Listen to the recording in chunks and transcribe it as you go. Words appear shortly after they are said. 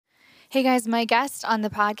Hey guys, my guest on the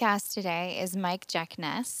podcast today is Mike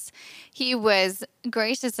Jackness. He was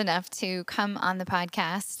gracious enough to come on the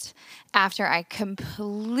podcast after I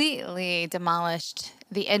completely demolished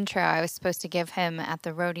the intro I was supposed to give him at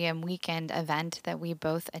the Rhodium weekend event that we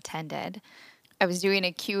both attended. I was doing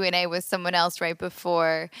a Q&A with someone else right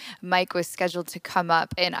before Mike was scheduled to come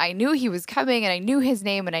up, and I knew he was coming, and I knew his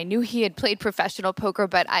name, and I knew he had played professional poker,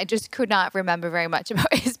 but I just could not remember very much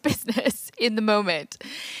about his business in the moment.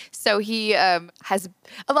 So he has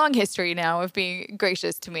a long history now of being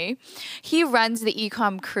gracious to me. He runs the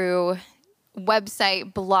Ecom Crew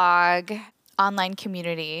website, blog, online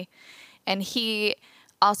community, and he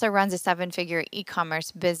also runs a seven-figure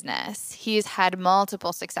e-commerce business. He's had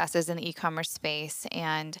multiple successes in the e-commerce space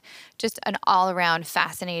and just an all-around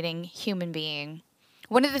fascinating human being.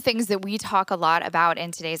 One of the things that we talk a lot about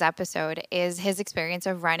in today's episode is his experience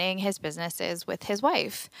of running his businesses with his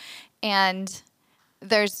wife. And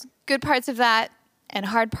there's good parts of that and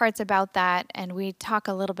hard parts about that, and we talk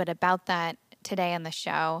a little bit about that today on the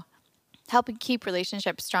show. Helping keep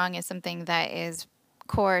relationships strong is something that is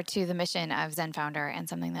core to the mission of Zen Founder and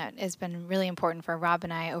something that has been really important for Rob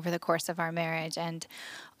and I over the course of our marriage and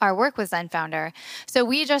our work with Zen Founder. So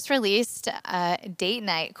we just released a date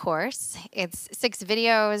night course. It's 6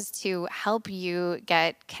 videos to help you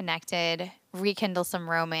get connected, rekindle some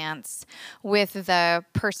romance with the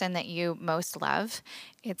person that you most love.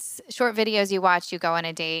 It's short videos you watch, you go on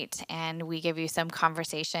a date, and we give you some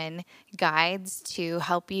conversation guides to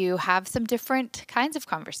help you have some different kinds of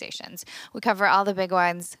conversations. We cover all the big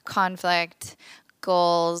ones: conflict,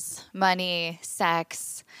 goals, money,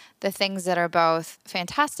 sex, the things that are both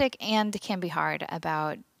fantastic and can be hard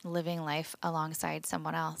about living life alongside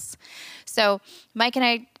someone else. So Mike and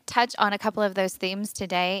I touch on a couple of those themes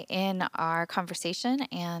today in our conversation,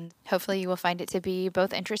 and hopefully you will find it to be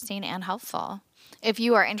both interesting and helpful. If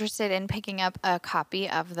you are interested in picking up a copy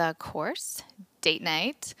of the course, Date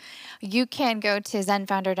Night, you can go to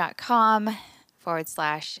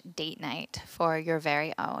zenfounder.com/date night for your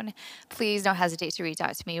very own. Please don't hesitate to reach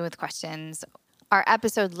out to me with questions. Our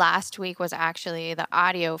episode last week was actually the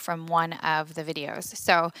audio from one of the videos.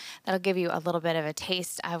 So that'll give you a little bit of a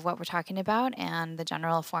taste of what we're talking about and the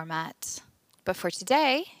general format. But for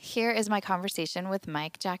today, here is my conversation with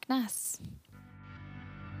Mike Jackness.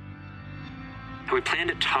 We plan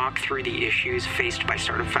to talk through the issues faced by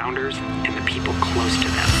startup founders and the people close to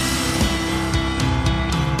them.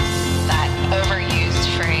 That overused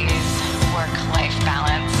phrase, work-life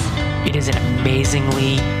balance. It is an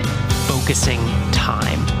amazingly focusing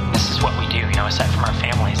time. This is what we do, aside from our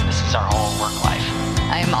families, this is our whole work life.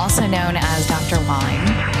 I'm also known as Dr. Wine.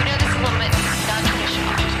 We know this is a little bit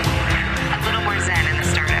non-traditional. A little more zen in the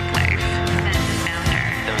startup life. Zen founder.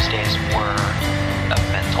 Those days were a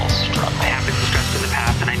mental struggle. I have been stressed in the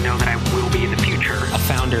past, and I know that I will be in the future. A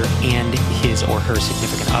founder and his or her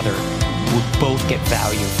significant other would both get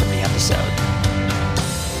value from the episode.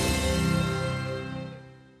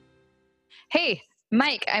 Hey,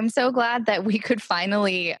 Mike, I'm so glad that we could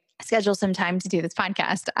finally schedule some time to do this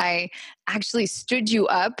podcast. I actually stood you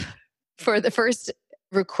up for the first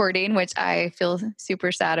recording, which I feel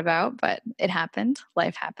super sad about, but it happened.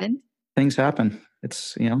 Life happened. Things happen.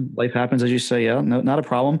 It's, life happens, as you say. Yeah, no, not a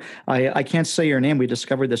problem. I can't say your name. We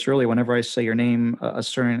discovered this earlier. Whenever I say your name, a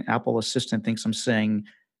certain Apple assistant thinks I'm saying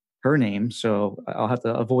her name. So I'll have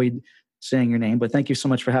to avoid saying your name, but thank you so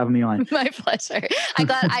much for having me on. My pleasure. I'm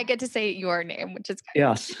glad I get to say your name, which is good.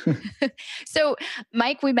 Yes. So,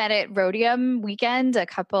 Mike, we met at Rhodium weekend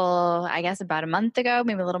about a month ago,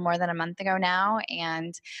 maybe a little more than a month ago now.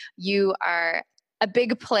 And you are a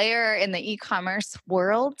big player in the e-commerce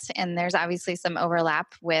world. And there's obviously some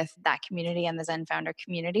overlap with that community and the Zen Founder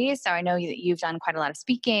community. So I know that you've done quite a lot of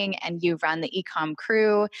speaking, and you run the Ecom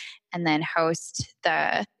Crew and then host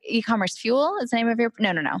the E-commerce Fuel is the name of your...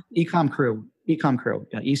 No. Ecom Crew. Yeah,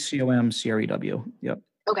 ECOMCREW. Yep.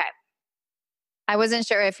 Okay. I wasn't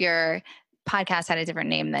sure if your podcast had a different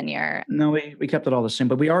name than your... No, we kept it all the same,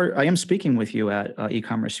 but I am speaking with you at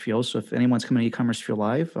E-commerce Fuel. So if anyone's coming to E-commerce Fuel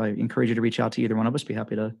Live, I encourage you to reach out to either one of us. Be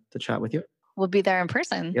happy to chat with you. We'll be there in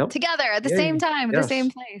person together at the same time, yes. The same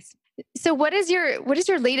place. So what is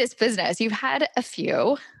your latest business? You've had a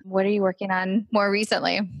few. What are you working on more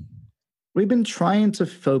recently? We've been trying to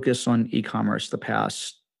focus on e-commerce the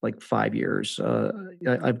past 5 years.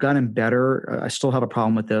 I've gotten better. I still have a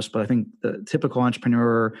problem with this, but I think the typical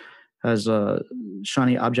entrepreneur has a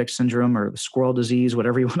shiny object syndrome or the squirrel disease,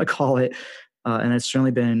 whatever you want to call it. And it's certainly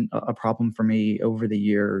been a problem for me over the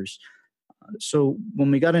years. So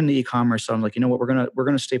when we got into e-commerce, I'm like, we're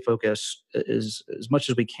gonna stay focused as much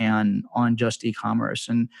as we can on just e-commerce.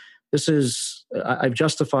 And I've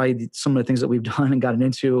justified some of the things that we've done and gotten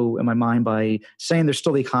into in my mind by saying there's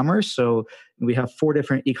still e-commerce. So we have 4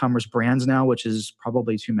 different e-commerce brands now, which is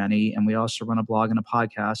probably too many. And we also run a blog and a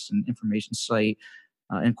podcast and information site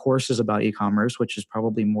and courses about e-commerce, which is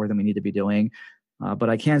probably more than we need to be doing.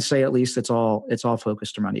 But I can say at least it's all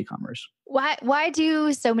focused around e-commerce. Why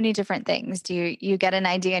do so many different things? Do you get an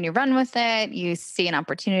idea and you run with it? You see an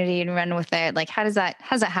opportunity and run with it? Like how does that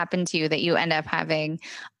happen to you that you end up having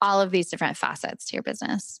all of these different facets to your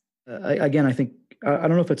business? Again, I think I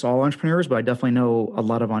don't know if it's all entrepreneurs, but I definitely know a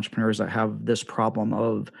lot of entrepreneurs that have this problem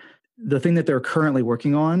of the thing that they're currently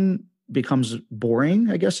working on becomes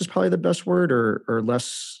boring, I guess is probably the best word, or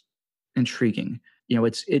less intriguing.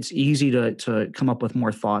 It's easy to come up with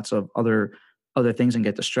more thoughts of other things and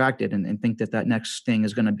get distracted and think that next thing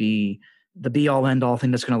is going to be the be all end all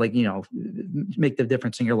thing that's going to make the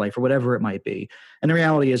difference in your life or whatever it might be. And the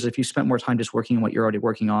reality is if you spent more time just working on what you're already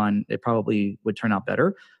working on, it probably would turn out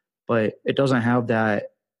better, but it doesn't have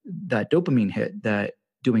that dopamine hit that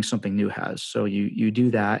doing something new has. So you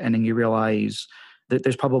do that and then you realize that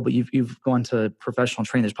there's probably, you've gone to professional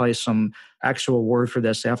training. There's probably some actual word for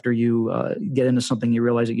this after you get into something you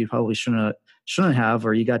realize that you probably shouldn't have,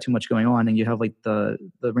 or you got too much going on and you have like the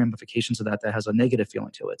ramifications of that has a negative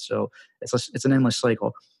feeling to it. So it's an endless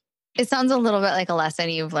cycle. It sounds a little bit like a lesson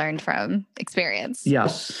you've learned from experience.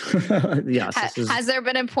 Yes. Yes. Has there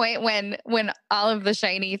been a point when all of the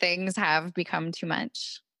shiny things have become too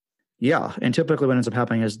much? Yeah, and typically what ends up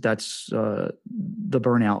happening is that's the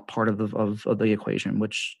burnout part of the equation,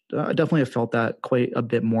 which I definitely have felt that quite a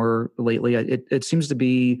bit more lately. It seems to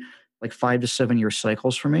be like 5 to 7 year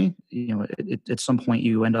cycles for me. At some point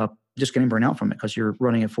you end up just getting burnt out from it because you're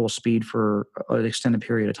running at full speed for an extended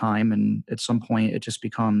period of time, and at some point it just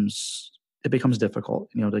becomes difficult,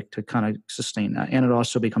 to kind of sustain that, and it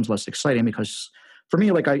also becomes less exciting because for me,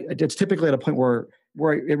 it's typically at a point where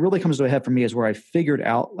it really comes to a head for me is where I figured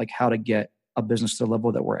out like how to get a business to the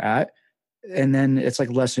level that we're at. And then it's like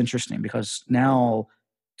less interesting because now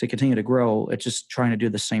to continue to grow, it's just trying to do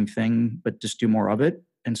the same thing, but just do more of it.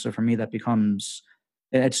 And so for me, that becomes,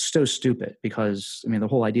 it's so stupid because the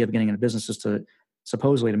whole idea of getting into business is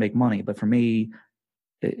supposedly to make money. But for me,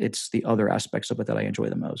 it's the other aspects of it that I enjoy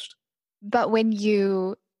the most. But when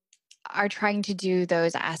you are trying to do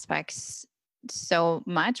those aspects so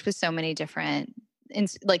much with so many different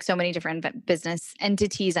business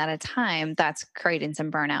entities at a time, that's creating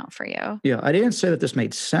some burnout for you. Yeah, I didn't say that this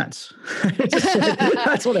made sense.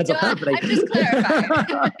 That's what that's happening. I'm just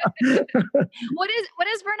clarifying. What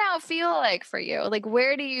does burnout feel like for you? Like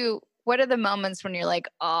what are the moments when you're like,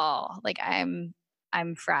 oh, like I'm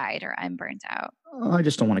fried or I'm burnt out? I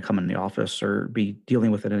just don't want to come in the office or be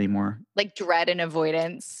dealing with it anymore. Like dread and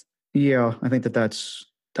avoidance. Yeah, I think that's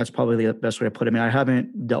probably the best way to put it. I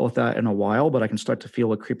haven't dealt with that in a while, but I can start to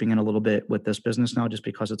feel it creeping in a little bit with this business now, just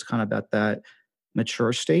because it's kind of at that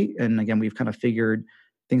mature state. And again, we've kind of figured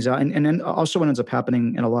things out. And then also what ends up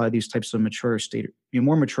happening in a lot of these types of mature state,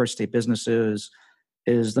 more mature state businesses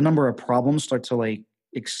is the number of problems start to like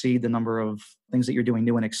exceed the number of things that you're doing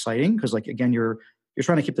new and exciting. Cause like, again, you're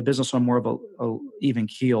trying to keep the business on more of a even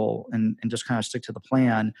keel and just kind of stick to the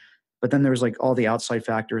plan. But then there's like all the outside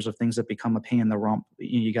factors of things that become a pain in the rump.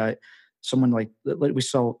 You got someone like we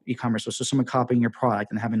sell e-commerce, so someone copying your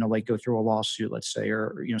product and having to like go through a lawsuit, let's say,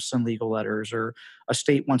 or send legal letters, or a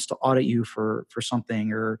state wants to audit you for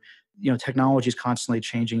something, or technology is constantly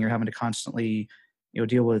changing. You're having to constantly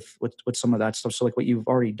deal with some of that stuff. So like what you've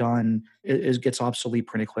already done gets obsolete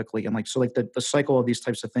pretty quickly, and like so like the cycle of these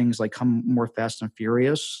types of things like come more fast and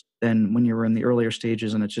furious than when you were in the earlier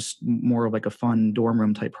stages, and it's just more of like a fun dorm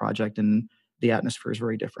room type project, and the atmosphere is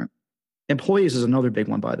very different. Employees is another big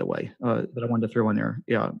one, by the way, that I wanted to throw in there.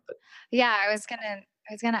 Yeah. Yeah, I was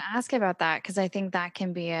gonna ask about that because I think that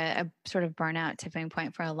can be a sort of burnout tipping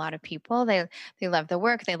point for a lot of people. They love the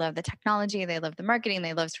work, they love the technology, they love the marketing,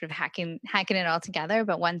 they love sort of hacking it all together.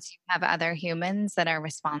 But once you have other humans that are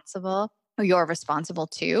responsible, or you're responsible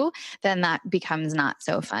too, then that becomes not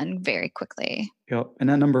so fun very quickly. Yep. And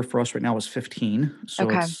that number for us right now is 15. So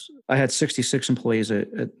Okay. I had 66 employees at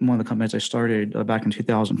one of the companies I started back in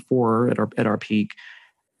 2004 at our peak.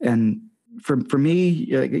 And for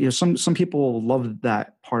me, some people love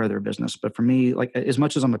that part of their business, but for me, like as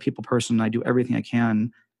much as I'm a people person, I do everything I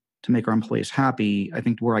can to make our employees happy. I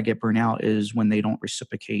think where I get burnt out is when they don't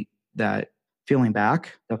reciprocate that feeling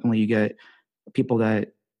back. Definitely, you get people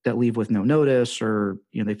that leave with no notice, or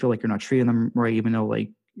they feel like you're not treating them right, even though like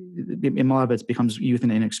a lot of it becomes youth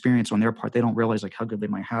and inexperience on their part. They don't realize like how good they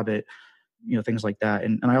might have it, things like that.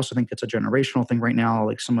 And I also think it's a generational thing right now.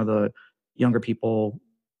 Like some of the younger people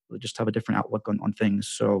just have a different outlook on things.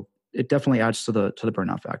 So it definitely adds to the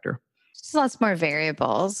burnout factor. Just lots more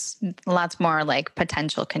variables, lots more like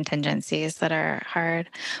potential contingencies that are hard.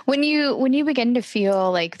 When you begin to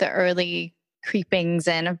feel like the early creepings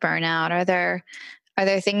in of burnout, are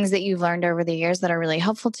there things that you've learned over the years that are really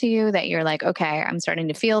helpful to you that you're like, okay, I'm starting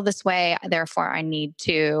to feel this way, therefore I need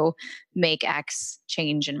to make X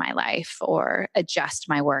change in my life or adjust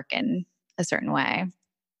my work in a certain way?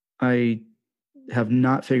 I have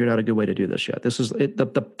not figured out a good way to do this yet. This is it,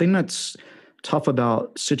 the thing that's tough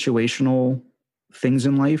about situational things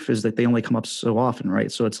in life is that they only come up so often,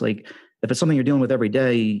 right? So it's like if it's something you're dealing with every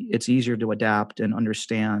day, it's easier to adapt and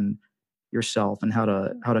understand yourself and how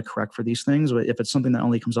to correct for these things. But if it's something that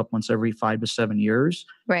only comes up once every 5 to 7 years,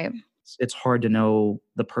 Right. it's hard to know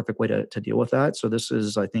the perfect way to deal with that. So this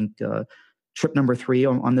is, I think, trip number 3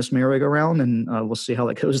 on this merry-go-round, and we'll see how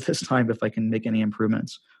that goes this time if I can make any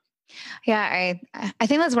improvements. Yeah, I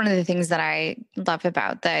think that's one of the things that I love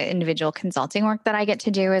about the individual consulting work that I get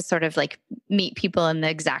to do is sort of like meet people in the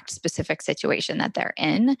exact specific situation that they're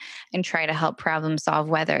in and try to help problem solve,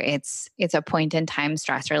 whether it's a point in time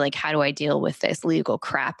stress or like how do I deal with this legal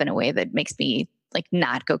crap in a way that makes me like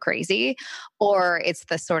not go crazy, or it's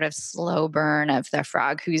the sort of slow burn of the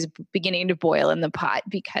frog who's beginning to boil in the pot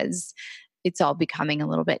because it's all becoming a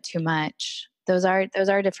little bit too much. Those are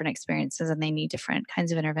different experiences and they need different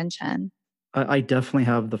kinds of intervention. I definitely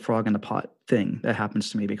have the frog in the pot thing that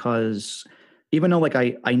happens to me because even though like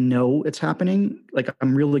I know it's happening, like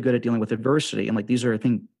I'm really good at dealing with adversity. And like these are, I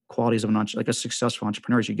think, qualities of like a successful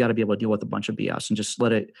entrepreneur is you got to be able to deal with a bunch of BS and just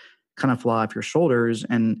let it kind of fly off your shoulders.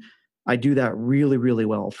 And I do that really, really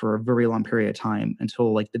well for a very long period of time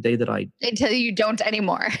until like the day that I Until you don't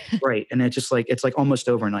anymore. right. And it's like almost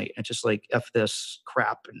overnight. It's just like F this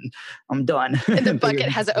crap and I'm done. And the bucket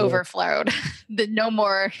has overflowed. No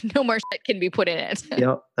more shit can be put in it.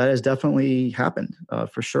 Yeah, that has definitely happened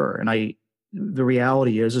for sure. And the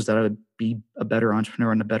reality is that I would be a better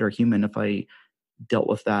entrepreneur and a better human if I dealt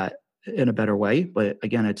with that in a better way. But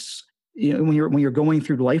again, it's when you're going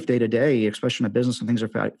through life day to day, especially in a business and things are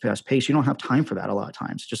fast paced, you don't have time for that a lot of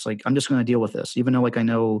times. Just like I'm just going to deal with this, even though like I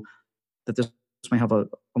know that this may have a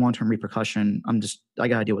long term repercussion. I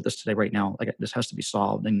got to deal with this today, right now. Like this has to be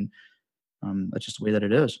solved, and that's just the way that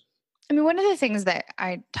it is. I mean, one of the things that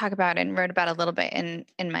I talk about and wrote about a little bit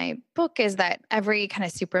in my book is that every kind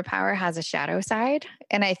of superpower has a shadow side.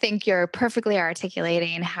 And I think you're perfectly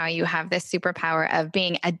articulating how you have this superpower of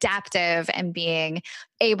being adaptive and being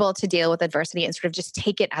able to deal with adversity and sort of just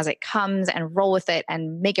take it as it comes and roll with it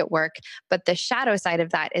and make it work. But the shadow side of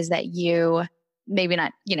that is that you, maybe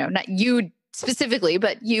not, not you specifically,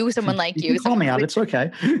 but someone like you can call me out. It's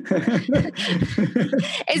okay.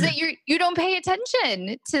 Is that you don't pay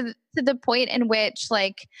attention to the point in which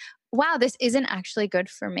like, wow, this isn't actually good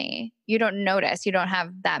for me. You don't notice. You don't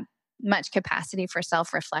have that much capacity for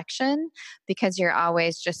self-reflection because you're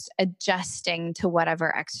always just adjusting to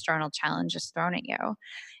whatever external challenge is thrown at you.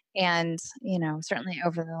 And, certainly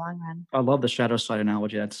over the long run. I love the shadow side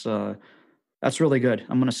analogy. That's really good.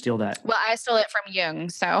 I'm going to steal that. Well, I stole it from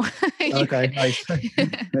Jung, so. Okay, nice.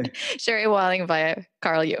 Sherry Walling by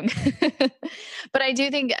Carl Jung. But I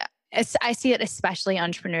do think I see it especially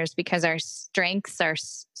entrepreneurs because our strengths are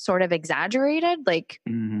sort of exaggerated, like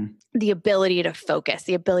the ability to focus,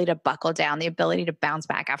 the ability to buckle down, the ability to bounce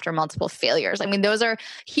back after multiple failures. I mean, those are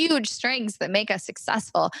huge strengths that make us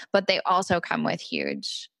successful, but they also come with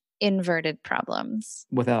huge inverted problems.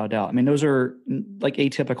 Without a doubt. I mean, those are like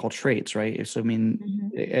atypical traits, right? So, I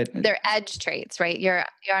mean, they're edge traits, right? You're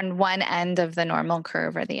on one end of the normal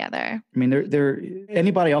curve or the other. I mean, they're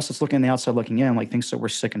anybody else that's looking on the outside looking in, like thinks that we're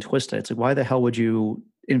sick and twisted. It's like, why the hell would you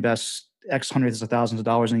invest X hundreds of thousands of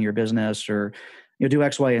dollars in your business or, do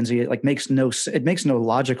X, Y, and Z? It like makes no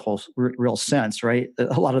logical real sense, right?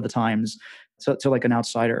 A lot of the times to like an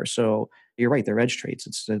outsider. So you're right. They're edge traits.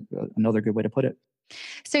 It's another good way to put it.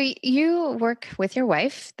 So you work with your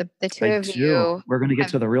wife, the two of you. We're going to get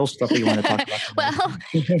to the real stuff that you want to talk about.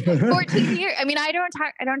 Well, 14 years. I mean, I don't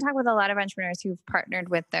talk with a lot of entrepreneurs who've partnered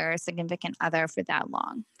with their significant other for that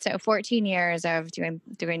long. So 14 years of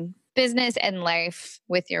doing business and life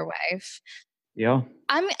with your wife. Yeah.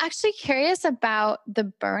 I'm actually curious about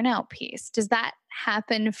the burnout piece. Does that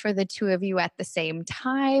happen for the two of you at the same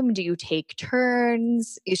time? Do you take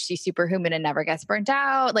turns? Is she superhuman and never gets burnt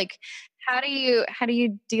out? Like, how do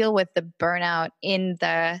you deal with the burnout in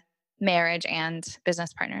the marriage and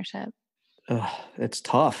business partnership? It's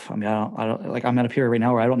tough. I mean, I don't like, I'm at a period right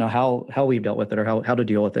now where I don't know how we've dealt with it or how to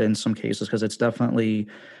deal with it in some cases, because it's definitely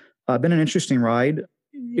been an interesting ride.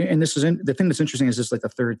 And the thing that's interesting is this like the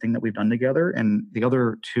third thing that we've done together, and the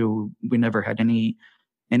other two we never had any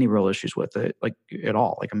any real issues with it, like at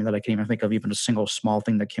all. Like, I mean, that I can't even think of even a single small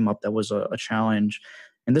thing that came up that was a challenge.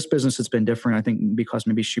 In this business, it's been different, I think, because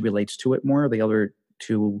maybe she relates to it more. The other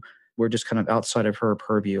two were just kind of outside of her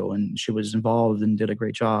purview, and she was involved and did a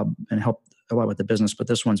great job and helped a lot with the business. But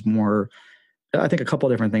this one's more, I think, a couple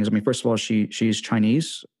of different things. I mean, first of all, she's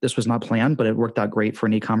Chinese. This was not planned, but it worked out great for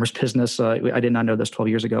an e-commerce business. I did not know this 12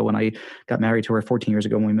 years ago when I got married to her, 14 years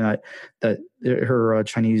ago when we met, that her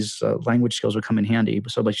Chinese language skills would come in handy.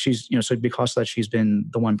 So like she's, so because of that, she's been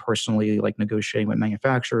the one personally like negotiating with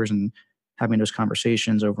manufacturers and having those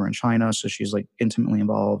conversations over in China. So she's like intimately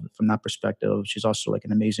involved from that perspective. She's also like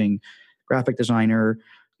an amazing graphic designer,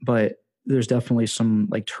 but there's definitely some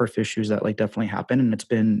like turf issues that like definitely happen. And it's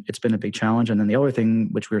been a big challenge. And then the other thing,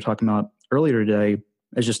 which we were talking about earlier today,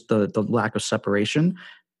 is just the lack of separation,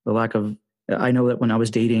 the lack of, I know that when I was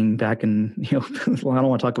dating back in, well, I don't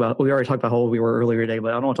want to talk about, we already talked about how old we were earlier today, but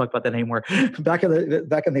I don't want to talk about that anymore. Back in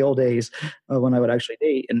the old days when I would actually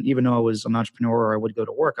date. And even though I was an entrepreneur, or I would go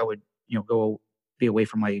to work, I would, go be away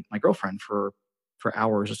from my girlfriend for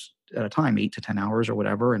hours at a time, 8 to 10 hours or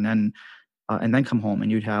whatever. And then come home,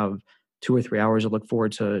 and you'd have 2 or 3 hours to look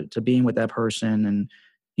forward to being with that person.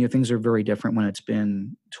 And, things are very different when it's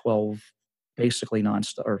been 12, basically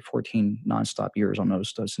nonstop, or 14 nonstop years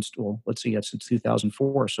almost since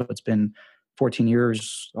 2004. So it's been 14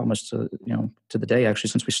 years almost to the day actually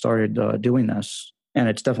since we started doing this. And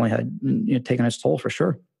it's definitely had taken its toll for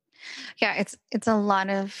sure. Yeah. It's a lot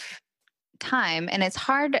of time, and it's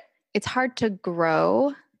hard to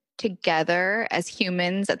grow together as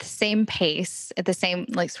humans at the same pace, at the same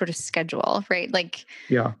like sort of schedule, right? Like,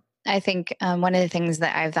 yeah, I think one of the things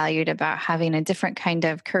that I valued about having a different kind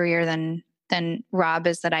of career than Rob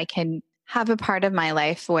is that I can have a part of my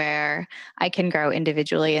life where I can grow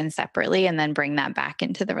individually and separately, and then bring that back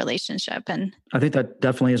into the relationship. And I think that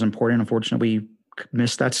definitely is important. Unfortunately, we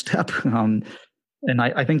missed that step. And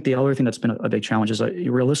I think the other thing that's been a big challenge is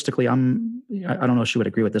realistically, I don't know if she would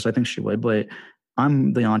agree with this. I think she would, but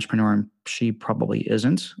I'm the entrepreneur and she probably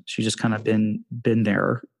isn't. She's just kind of been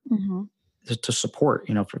there to support,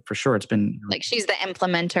 for sure. It's been like she's the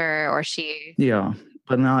implementer, or she. Yeah,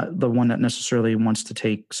 but not the one that necessarily wants to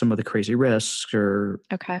take some of the crazy risks or,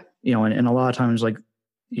 okay. And a lot of times like,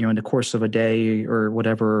 in the course of a day or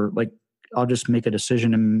whatever, like I'll just make a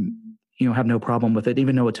decision and, have no problem with it,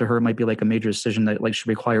 even though to her it might be like a major decision that like should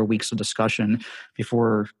require weeks of discussion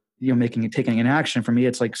before, taking an action. For me,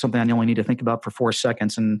 it's like something I only need to think about for 4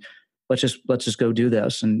 seconds and let's just go do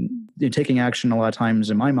this. And taking action a lot of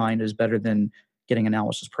times in my mind is better than getting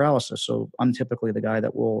analysis paralysis. So I'm typically the guy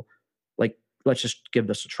that will like, let's just give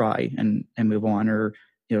this a try and move on. Or,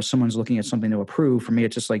 someone's looking at something to approve. For me,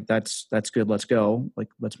 it's just like, that's good. Let's go. Like,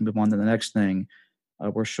 let's move on to the next thing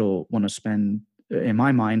where she'll want to spend in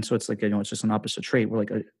my mind. So it's like, it's just an opposite trait. We're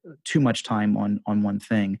like too much time on one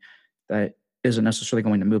thing that isn't necessarily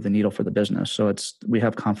going to move the needle for the business. So we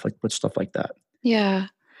have conflict with stuff like that. Yeah.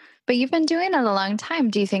 But you've been doing it a long time.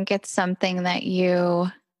 Do you think it's something that you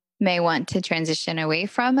may want to transition away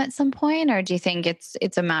from at some point? Or do you think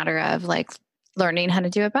it's a matter of like learning how to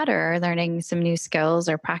do it better, or learning some new skills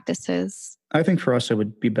or practices? I think for us, it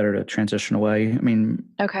would be better to transition away. I mean,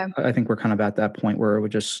 okay. I think we're kind of at that point where it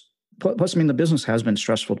would just, plus, I mean, the business has been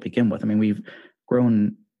stressful to begin with. I mean, we've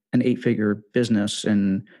grown an 8-figure business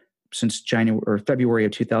since January or February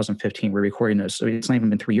of 2015. We're recording this. I mean, it's not even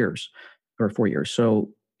been 3 years or 4 years. So,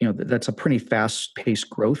 that's a pretty fast-paced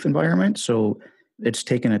growth environment. So it's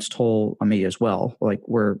taken its toll on me as well. Like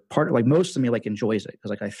most of me like enjoys it because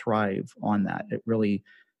like I thrive on that. It really,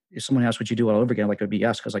 if someone asked what you do all over again, like it'd be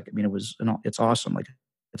yes, because like I mean it's awesome. Like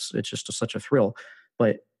it's just such a thrill,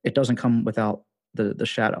 but it doesn't come without the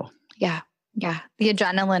shadow. Yeah, yeah. The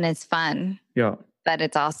adrenaline is fun. Yeah, but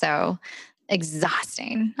it's also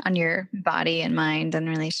exhausting on your body and mind and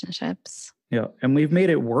relationships. Yeah. And we've made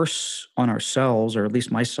it worse on ourselves, or at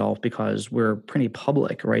least myself, because we're pretty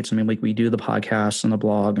public, right? So I mean, like we do the podcast and the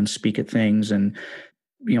blog and speak at things. And,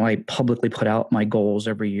 I publicly put out my goals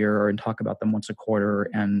every year and talk about them once a quarter.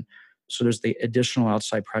 And so there's the additional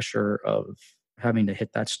outside pressure of having to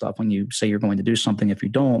hit that stuff when you say you're going to do something. If you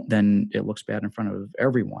don't, then it looks bad in front of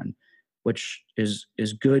everyone, which is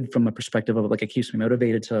good from a perspective of like, it keeps me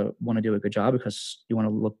motivated to want to do a good job because you want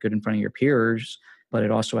to look good in front of your peers. But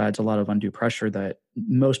it also adds a lot of undue pressure that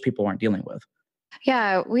most people aren't dealing with.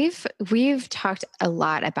 Yeah, we've talked a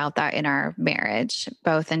lot about that in our marriage,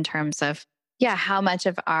 both in terms of, how much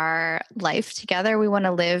of our life together we want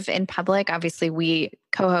to live in public. Obviously, Rob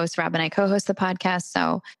and I co-host the podcast.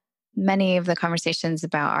 So many of the conversations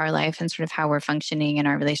about our life and sort of how we're functioning in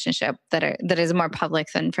our relationship that is more public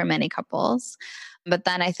than for many couples. But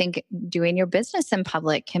then I think doing your business in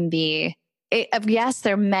public can be, yes,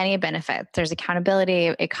 there are many benefits. There's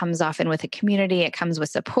accountability. It comes often with a community. It comes with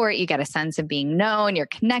support. You get a sense of being known. You're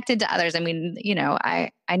connected to others. I mean,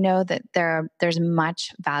 I know that there's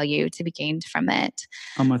much value to be gained from it.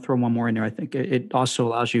 I'm going to throw one more in there. I think it also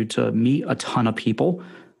allows you to meet a ton of people.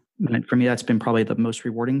 And for me, that's been probably the most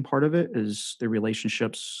rewarding part of it, is the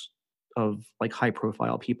relationships of like high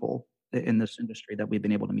profile people in this industry that we've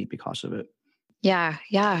been able to meet because of it. Yeah.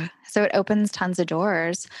 Yeah. So it opens tons of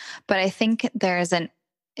doors, but I think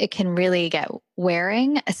it can really get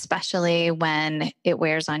wearing, especially when it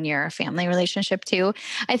wears on your family relationship too.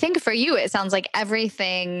 I think for you, it sounds like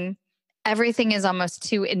everything is almost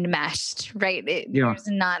too enmeshed, right? There's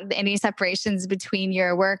not any separations between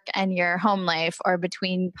your work and your home life, or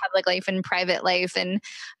between public life and private life. And,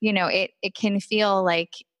 it can feel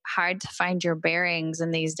like hard to find your bearings in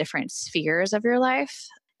these different spheres of your life.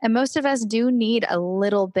 And most of us do need a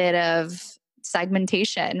little bit of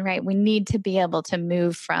segmentation, right? We need to be able to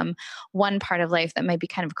move from one part of life that might be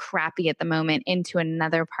kind of crappy at the moment into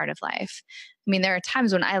another part of life. I mean, there are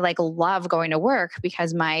times when I love going to work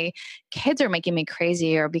because my kids are making me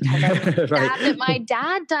crazy, or because I'm sad that my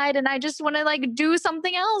dad died and I just want to do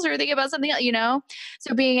something else or think about something else,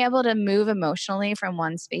 So being able to move emotionally from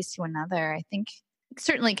one space to another, I think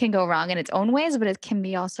certainly can go wrong in its own ways, but it can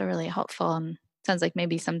be also really helpful. And sounds like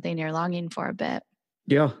maybe something you're longing for a bit.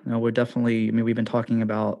 Yeah, no, we've been talking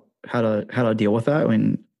about how to deal with that,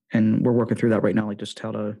 and we're working through that right now, like just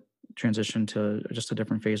how to transition to just a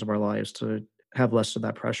different phase of our lives to have less of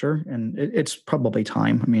that pressure. And it's probably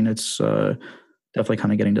time. I mean, it's definitely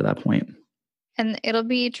kind of getting to that point. And it'll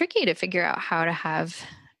be tricky to figure out how to have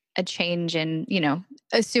a change in,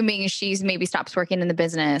 assuming she's maybe stops working in the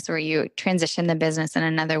business, or you transition the business in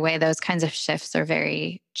another way. Those kinds of shifts are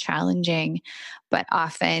very challenging, but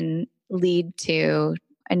often lead to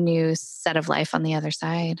a new set of life on the other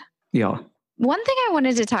side. Yeah. One thing I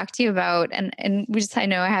wanted to talk to you about, and I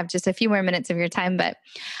know I have just a few more minutes of your time, but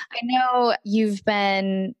I know you've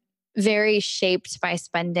been very shaped by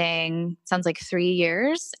spending, sounds like 3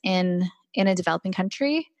 years in a developing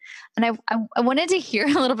country. And I wanted to hear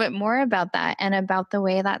a little bit more about that, and about the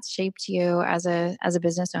way that's shaped you as a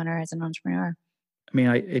business owner, as an entrepreneur. I mean,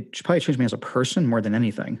 it probably changed me as a person more than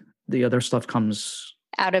anything. The other stuff comes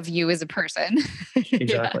out of you as a person.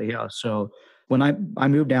 Exactly. Yeah. So when I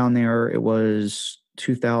moved down there, it was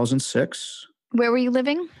 2006. Where were you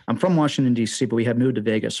living? I'm from Washington, D.C., but we had moved to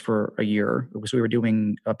Vegas for a year because we were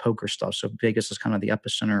doing poker stuff. So Vegas is kind of the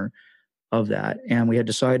epicenter of that. And we had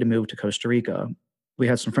decided to move to Costa Rica. We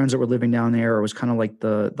had some friends that were living down there. It was kind of like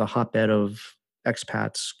the hotbed of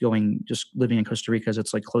expats just living in Costa Rica, as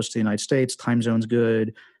it's like close to the United States, time zone's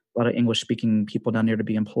good, a lot of English speaking people down there to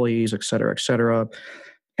be employees, et cetera, et cetera.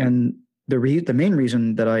 And the main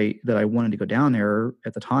reason that I wanted to go down there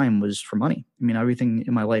at the time was for money. I mean, everything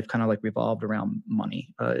in my life kind of revolved around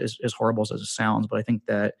money, as horrible as it sounds. But I think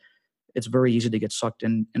that it's very easy to get sucked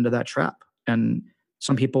into that trap. And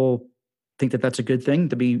some people think that that's a good thing,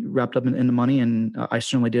 to be wrapped up in the money. And I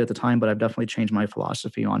certainly did at the time, but I've definitely changed my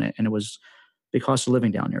philosophy on it. And it was because of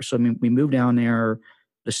living down there. So I mean, we moved down there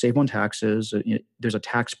to save on taxes. There's a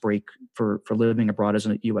tax break for living abroad as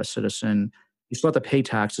a U.S. citizen. You still have to pay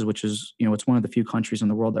taxes, which is, it's one of the few countries in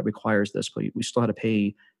the world that requires this, but we still had to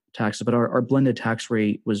pay taxes. But our blended tax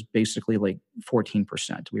rate was basically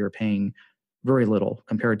 14%. We were paying very little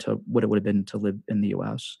compared to what it would have been to live in the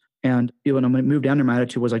U.S. And when I moved down there, my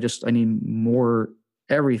attitude was I need more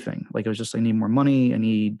everything. It was just, I need more money. I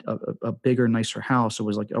need a bigger, nicer house. It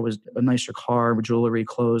was a nicer car, jewelry,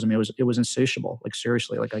 clothes. I mean, it was insatiable.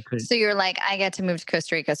 Seriously, I couldn't. So you're I get to move to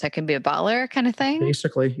Costa Rica so I can be a baller kind of thing?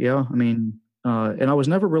 Basically, yeah. I mean, and I was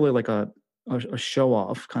never really a show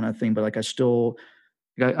off kind of thing, but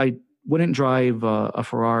I wouldn't drive a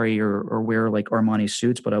Ferrari or wear Armani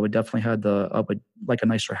suits, but I would definitely have a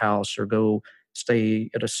nicer house, or go stay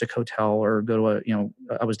at a sick hotel, or go to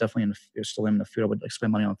I was definitely still in the food. I would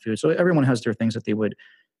spend money on food. So everyone has their things that they would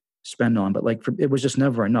spend on, but it was just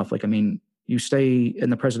never enough. I mean, you stay in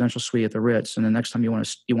the presidential suite at the Ritz, and the next time you want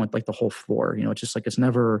the whole floor. It's just it's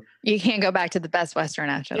never. You can't go back to the Best Western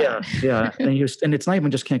after that. Yeah, and it's not even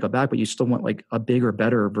just can't go back, but you still want a bigger,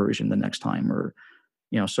 better version the next time, or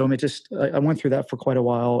So I mean, I went through that for quite a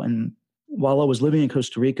while, and while I was living in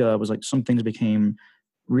Costa Rica, it was some things became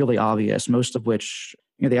really obvious. Most of which,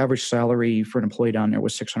 the average salary for an employee down there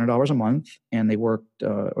was $600 a month, and they worked,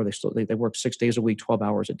 they worked 6 days a week, 12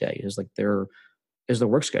 hours a day is their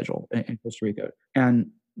work schedule in Costa Rica.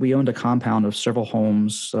 And we owned a compound of several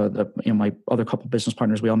homes. My other couple business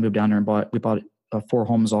partners, we all moved down there and we bought 4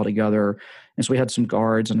 homes all together. And so we had some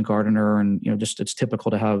guards and a gardener, and just it's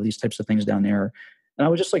typical to have these types of things down there. And I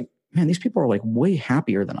was just like, man, these people are like way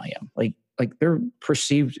happier than I am. Like they're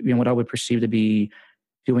perceived, what I would perceive to be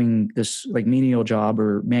doing this like menial job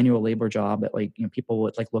or manual labor job that people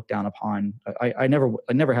would like look down upon. I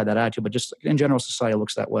never had that attitude, but just in general, society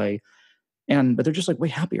looks that way. But they're just like way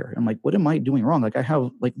happier. I'm like, what am I doing wrong? Like I have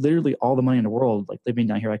like literally all the money in the world, like living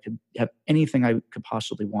down here. I could have anything I could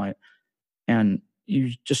possibly want. And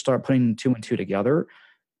you just start putting 2 and 2 together.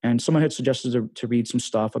 And someone had suggested to read some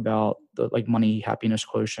stuff about the like money happiness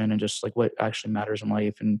quotient and just like what actually matters in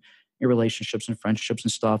life and your relationships and friendships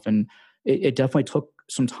and stuff. And it definitely took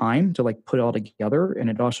some time to like put it all together. And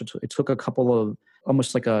it also it took a couple of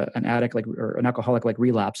almost like an addict, like, or an alcoholic, like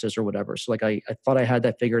relapses or whatever. So like I thought I had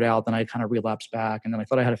that figured out, then I kind of relapsed back. And then I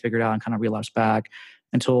thought I had it figured out and kind of relapsed back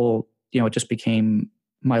until, it just became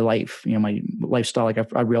my life, my lifestyle. Like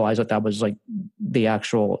I realized that was like the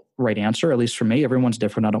actual right answer, at least for me. Everyone's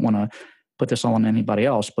different. I don't want to put this all on anybody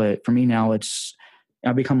else, but for me now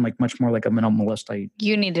I've become like much more like a minimalist.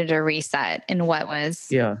 You needed a reset in what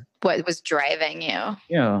was driving you.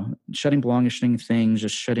 Yeah. Shedding belonging things,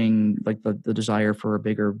 just shedding like the desire for a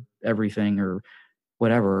bigger everything or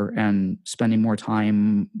whatever, and spending more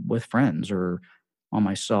time with friends or on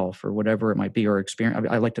myself or whatever it might be, or experience.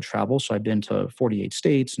 I like to travel. So I've been to 48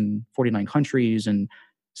 states and 49 countries and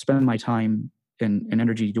spend my time and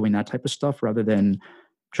energy doing that type of stuff rather than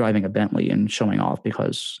driving a Bentley and showing off,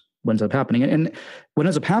 because what ends up happening, and what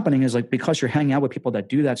ends up happening is like, because you're hanging out with people that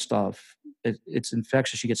do that stuff, it's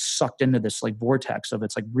infectious. You get sucked into this like vortex of,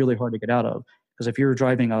 it's like really hard to get out of. Because if you're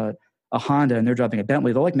driving a Honda and they're driving a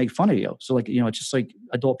Bentley, they'll like make fun of you. So like, it's just like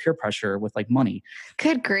adult peer pressure with like money.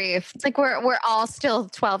 Good grief. It's like we're all still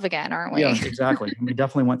 12 again, aren't we? Yeah, exactly. And we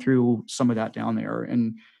definitely went through some of that down there.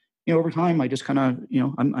 And, over time, I just kind of,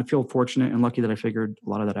 I feel fortunate and lucky that I figured a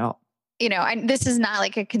lot of that out. This is not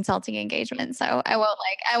like a consulting engagement, so I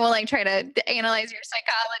won't try to analyze your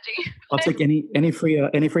psychology. I'll take any free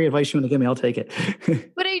advice you want to give me. I'll take it.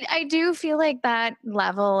 But I do feel like that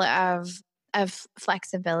level of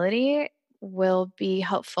flexibility will be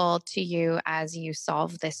helpful to you as you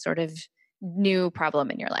solve this sort of new problem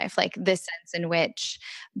in your life, like this sense in which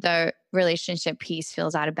the relationship piece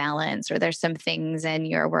feels out of balance, or there's some things in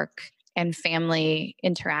your work and family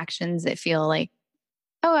interactions that feel like,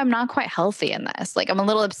 oh, I'm not quite healthy in this. Like I'm a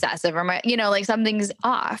little obsessive, or like something's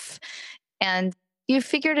off. And you've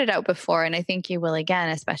figured it out before. And I think you will again,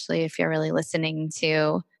 especially if you're really listening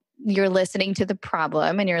to the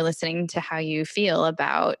problem and you're listening to how you feel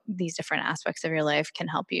about these different aspects of your life, can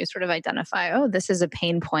help you sort of identify, oh, this is a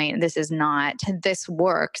pain point. This is not, this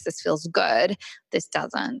works. This feels good. This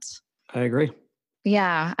doesn't. I agree.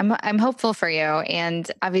 Yeah, I'm hopeful for you.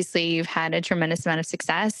 And obviously you've had a tremendous amount of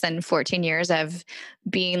success, and 14 years of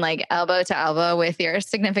being like elbow to elbow with your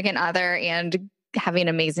significant other and having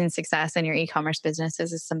amazing success in your e-commerce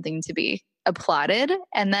businesses is something to be applauded.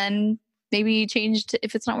 And then maybe changed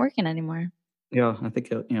if it's not working anymore. Yeah, I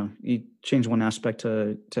think, you change one aspect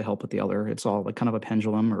to help with the other. It's all like kind of a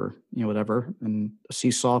pendulum or, whatever. And a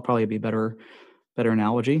seesaw probably be a better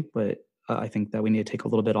analogy, but I think that we need to take a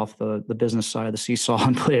little bit off the business side of the seesaw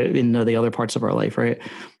and put it into the other parts of our life, right?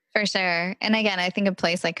 For sure. And again, I think a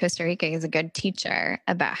place like Costa Rica is a good teacher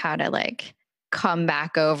about how to like come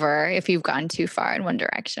back over if you've gone too far in one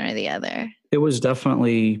direction or the other. It was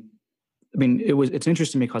definitely, it's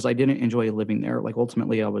interesting because I didn't enjoy living there. Like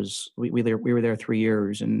ultimately we were there 3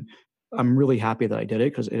 years, and I'm really happy that I did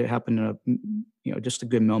it because it happened in just a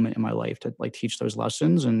good moment in my life to like teach those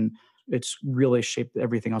lessons. And it's really shaped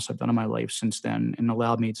everything else I've done in my life since then, and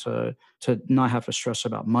allowed me to not have to stress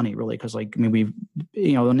about money really. Cause we've,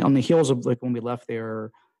 on the heels of like when we left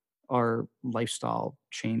there, our lifestyle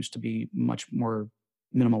changed to be much more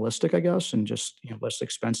minimalistic, I guess, and just, less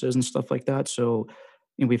expenses and stuff like that. So,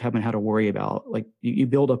 we haven't had to worry about like you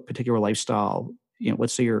build a particular lifestyle,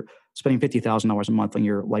 let's say you're spending $50,000 a month on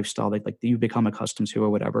your lifestyle, like you become accustomed to or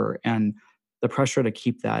whatever. And the pressure to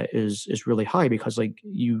keep that is really high because like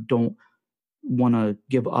you don't want to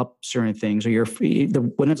give up certain things, or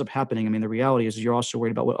what ends up happening. The reality is you're also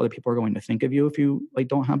worried about what other people are going to think of you if you like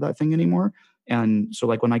don't have that thing anymore. And so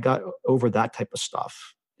like when I got over that type of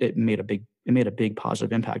stuff, it made a big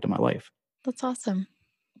positive impact on my life. That's awesome.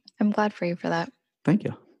 I'm glad for you for that. Thank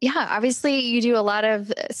you. Yeah, obviously you do a lot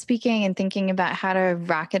of speaking and thinking about how to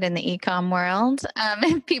rock it in the e-com world.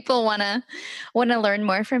 If people want to learn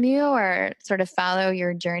more from you or sort of follow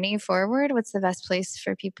your journey forward, what's the best place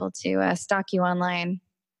for people to stalk you online?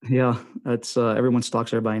 Yeah, that's everyone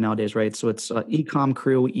stalks everybody nowadays, right? So it's Ecom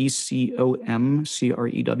Crew,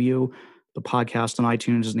 ECOMCREW. The podcast on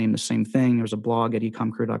iTunes is named the same thing. There's a blog at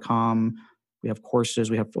ecomcrew.com. We have courses.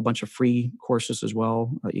 We have a bunch of free courses as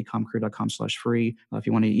well, ecomcrew.com/free. If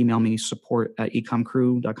you want to email me,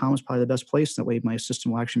 support@ecomcrew.com is probably the best place. That way my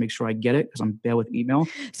assistant will actually make sure I get it because I'm bad with email.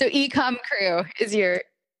 So Ecom Crew is your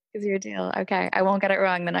deal. Okay. I won't get it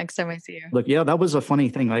wrong the next time I see you. Look, yeah, that was a funny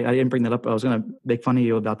thing. I didn't bring that up. I was going to make fun of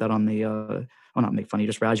you about that on the, well, not make fun of you,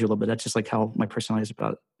 just razz you a little bit. That's just like how my personality is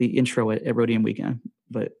about the intro at Rhodium Weekend,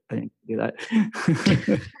 but I didn't do that.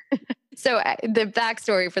 So the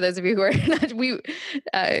backstory for those of you who are not,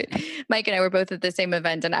 Mike and I were both at the same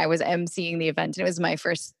event, and I was emceeing the event, and it was my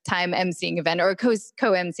first time emceeing event or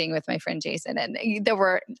co-emceeing with my friend Jason. And there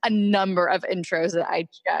were a number of intros that I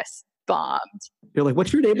just bombed. You're like,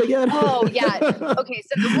 what's your name again? Oh yeah. Okay.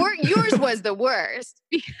 So yours was the worst.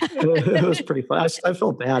 It was pretty fun. I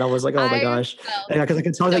felt bad. I was like, oh my gosh. Yeah, because I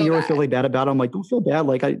can tell that you were feeling bad about it. I'm like, don't feel bad.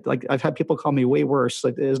 Like I've had people call me way worse.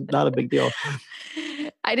 Like it's not a big deal.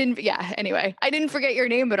 Anyway, I didn't forget your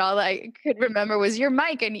name, but all I could remember was your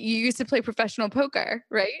Mike, and you used to play professional poker,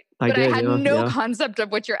 right? I had no concept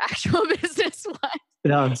of what your actual business was.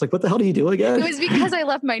 Yeah, it's like, what the hell do you do again? It was because I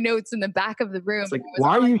left my notes in the back of the room. It's like,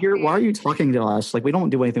 why are you here? Why are you talking to us? Like, we don't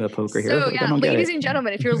do anything with poker here. So yeah, ladies and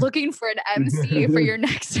gentlemen, if you're looking for an MC for your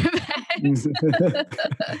next event,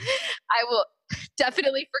 I will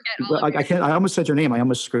definitely forget all of I almost said your name. I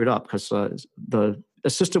almost screwed up because the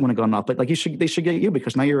assistant wouldn't have gone up. But like, they should get you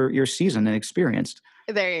because now you're seasoned and experienced.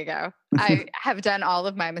 There you go. I have done all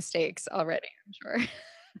of my mistakes already, I'm sure.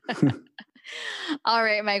 All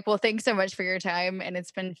right, Mike. Well, thanks so much for your time. And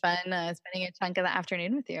it's been fun spending a chunk of the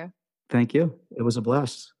afternoon with you. Thank you. It was a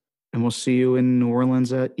blast. And we'll see you in New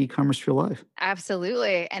Orleans at E-Commerce Fuel Live.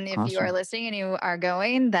 Absolutely. And if you are listening and you are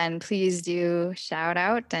going, then please do shout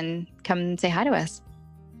out and come say hi to us.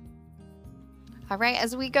 All right,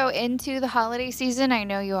 as we go into the holiday season, I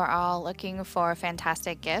know you are all looking for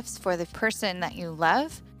fantastic gifts for the person that you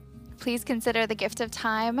love. Please consider the gift of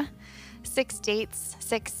time. 6 dates,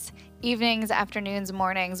 6 evenings, afternoons,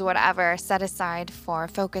 mornings, whatever, set aside for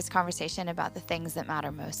focused conversation about the things that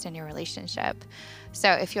matter most in your relationship.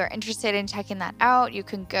 So if you're interested in checking that out, you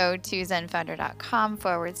can go to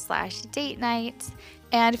zenfounder.com/date night.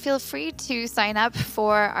 And feel free to sign up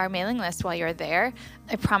for our mailing list while you're there.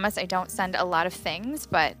 I promise I don't send a lot of things,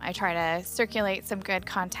 but I try to circulate some good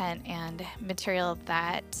content and material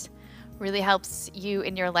that really helps you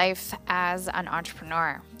in your life as an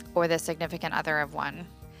entrepreneur or the significant other of one.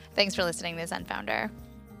 Thanks for listening to Zen Founder.